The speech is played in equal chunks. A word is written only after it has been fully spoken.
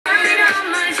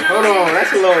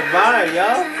that's a little vibe,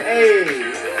 y'all.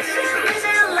 Hey.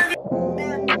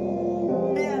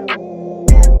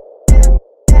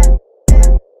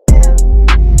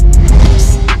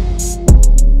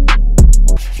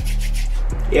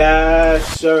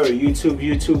 Yes, sir. YouTube.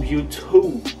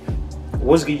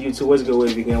 What's good, YouTube? What's good,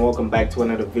 Wavy? Again, welcome back to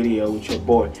another video with your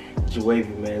boy,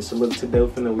 Wavy, man. So look, today we're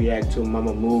finna react to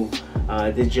Mamamoo.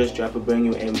 They just dropped a brand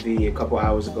new MV a couple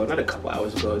hours ago. Not a couple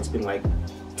hours ago. It's been like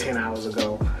 10 hours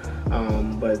ago.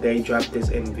 But they dropped this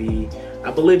MV.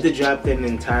 I believe they dropped an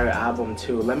entire album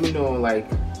too. Let me know, like,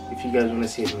 if you guys want to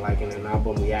see it like in an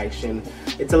album reaction.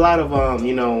 It's a lot of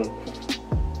you know,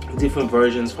 different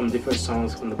versions from different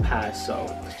songs from the past. So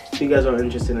if you guys are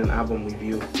interested in an album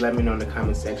review, let me know in the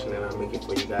comment section and I'll make it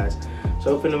for you guys.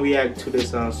 So we're gonna react to this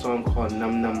song called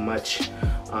Mumumumuch.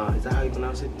 Is that how you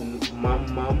pronounce it?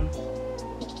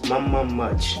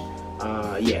 Mumumumuch.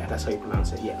 Yeah, that's how you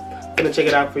pronounce it. Yeah, I'm gonna check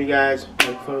it out for you guys.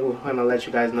 I'm gonna let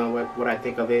you guys know what I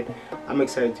think of it. I'm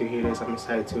excited to hear this. I'm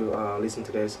excited to listen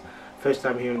to this. First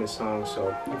time hearing this song.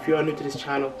 So if you are new to this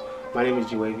channel, my name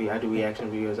is Wavy. I do reaction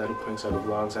videos, I do pranks, I do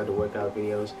vlogs, I do workout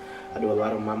videos. I do a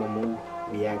lot of Mamamoo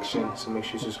reaction. So make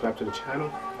sure you subscribe to the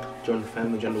channel, join the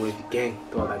family, join the Wavy gang,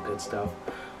 do all that good stuff.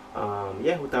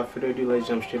 Yeah, without further ado, let's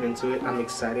jump straight into it. I'm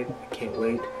excited. I can't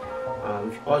wait.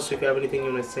 Also, if you have anything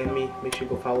you want to send me, make sure you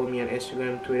go follow me on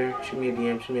Instagram, Twitter. Shoot me a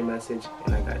DM, shoot me a message,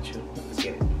 and I got you. Let's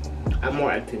get it. I'm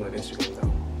more active on Instagram though.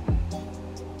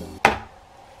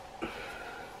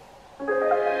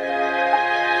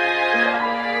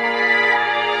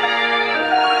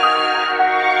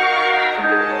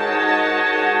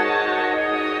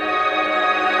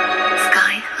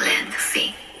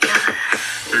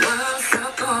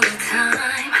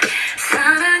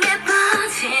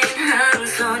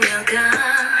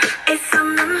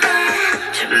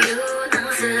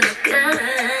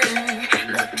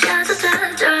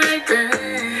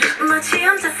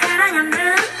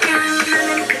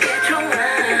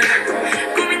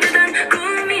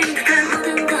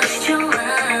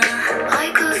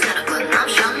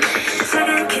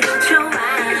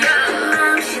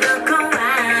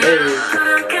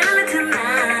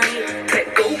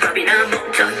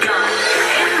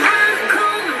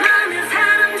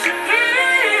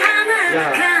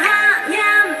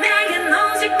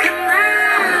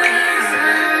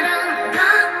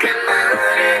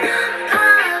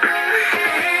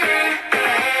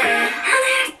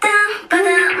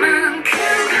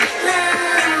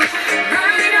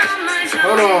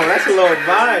 Hold on, that's a little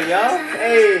vibe, y'all.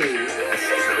 Hey.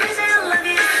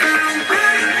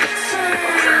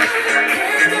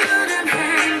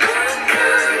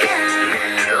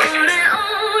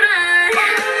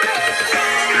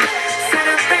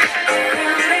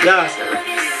 Yeah.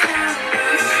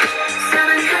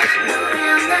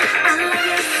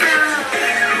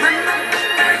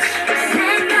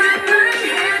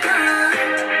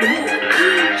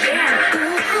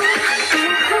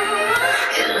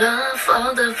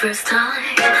 For the first time.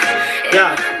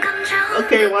 Yeah.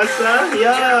 Okay, what's up?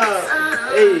 Yeah.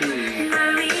 Hey.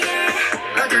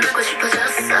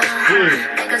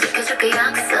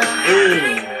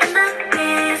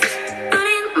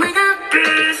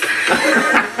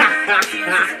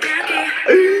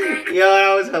 Yo,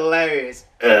 that was hilarious.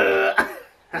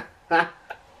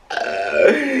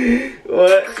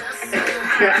 What?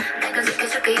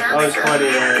 That was funny,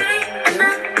 man.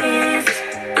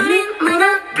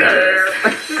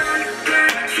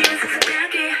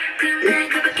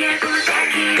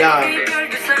 Yeah.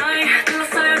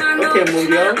 Okay,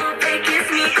 Mungo.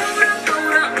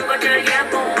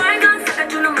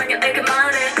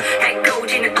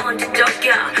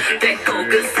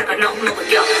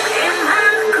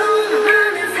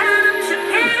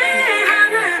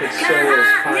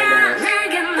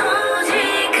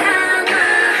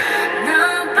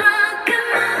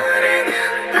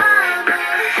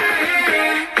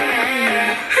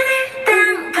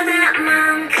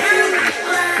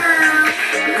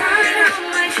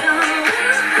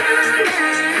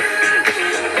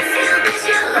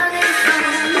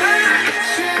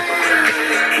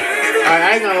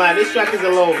 I ain't gonna lie, this track is a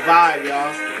little vibe,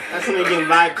 y'all. That's something you can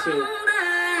vibe to.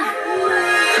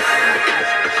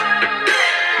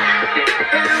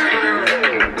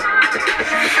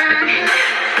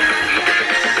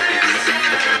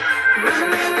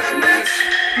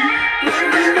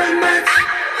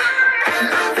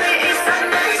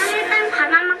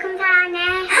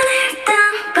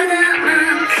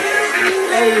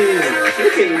 Hey,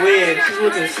 look at Win. She's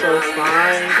looking so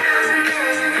fine.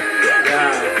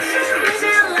 Yeah.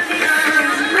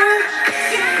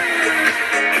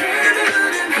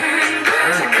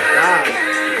 Oh my God.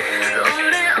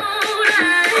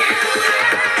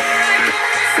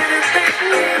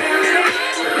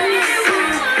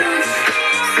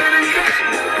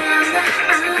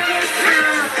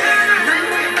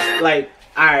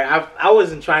 Alright, I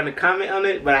wasn't trying to comment on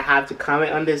it, but I have to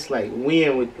comment on this. Like,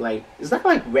 Win with, like, is that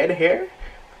like red hair?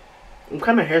 What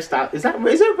kind of hairstyle? Is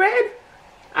it red?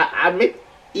 I mean,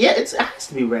 yeah, it has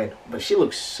to be red. But she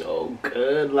looks so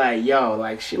good. Like, yo,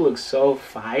 like, she looks so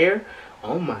fire.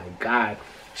 Oh my god.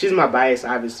 She's my bias,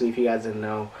 obviously, if you guys didn't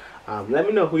know. Let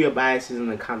me know who your bias is in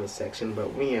the comment section.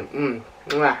 But Win,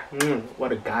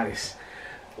 what a goddess.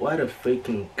 What a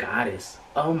freaking goddess.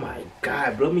 Oh my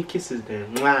god. Blow me kisses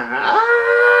then.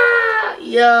 Ah,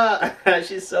 yeah.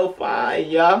 She's so fine,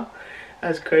 y'all.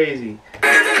 That's crazy. Look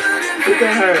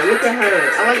at her. Look at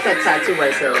her. I like that tattoo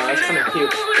right there. That's kind of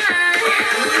cute.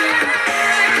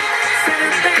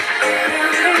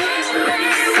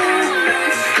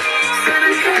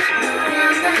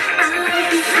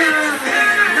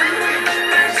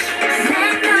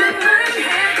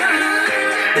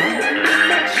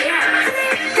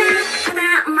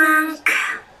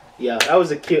 Yeah, that was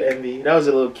a cute MV. That was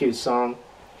a little cute song.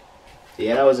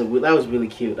 Yeah, that was really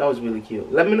cute. That was really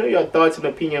cute. Let me know your thoughts and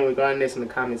opinion regarding this in the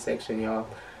comment section, y'all.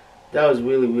 That was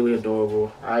really, really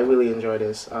adorable. I really enjoyed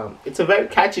this. It's a very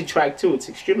catchy track too. It's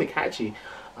extremely catchy.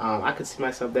 I could see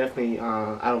myself definitely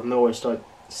out of nowhere start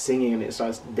singing and it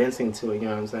starts dancing to it. You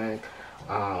know what I'm saying?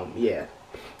 Yeah.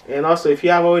 And also, if you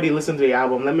have already listened to the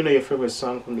album, let me know your favorite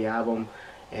song from the album,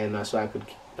 and so I could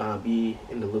be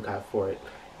in the lookout for it.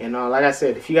 And like I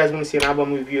said, if you guys want to see an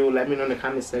album review, let me know in the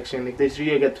comment section. If this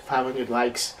video gets to 500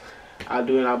 likes, I'll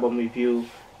do an album review.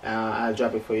 I'll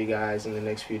drop it for you guys in the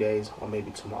next few days or maybe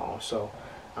tomorrow. So,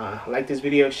 like this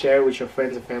video, share it with your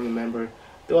friends and family member.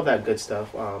 Do all that good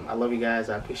stuff. I love you guys.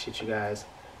 I appreciate you guys.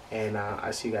 And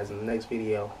I'll see you guys in the next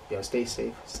video. Yo, stay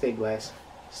safe, stay blessed,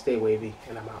 stay wavy,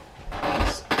 and I'm out.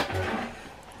 Peace.